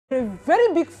You're a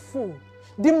very big fool.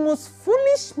 The most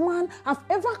foolish man I've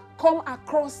ever come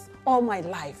across all my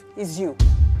life is you.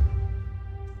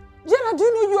 Gerald, do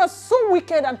you know you are so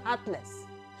wicked and heartless?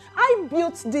 I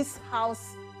built this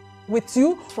house with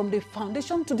you from the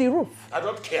foundation to the roof. I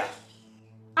don't care.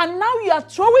 And now you are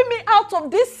throwing me out of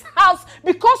this house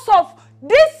because of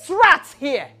this rat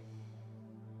here.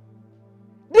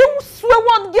 This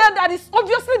wayward girl that is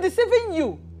obviously deceiving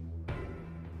you.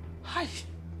 Hi.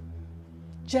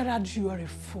 Gerald, you are a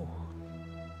fool.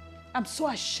 I'm so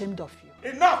ashamed of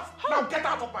you. Enough! Now get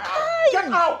out of my house! Get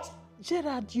out!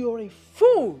 Gerald, you're a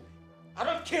fool. I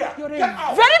don't care. You're get a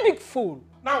out. very big fool.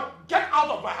 Now get out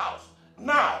of my house.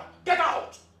 Now get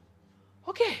out.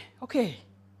 Okay.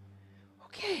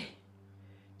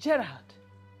 Gerald,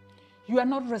 you are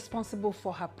not responsible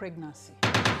for her pregnancy.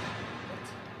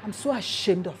 I'm so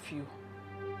ashamed of you.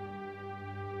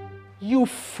 You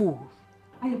fool.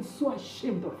 I am so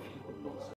ashamed of you.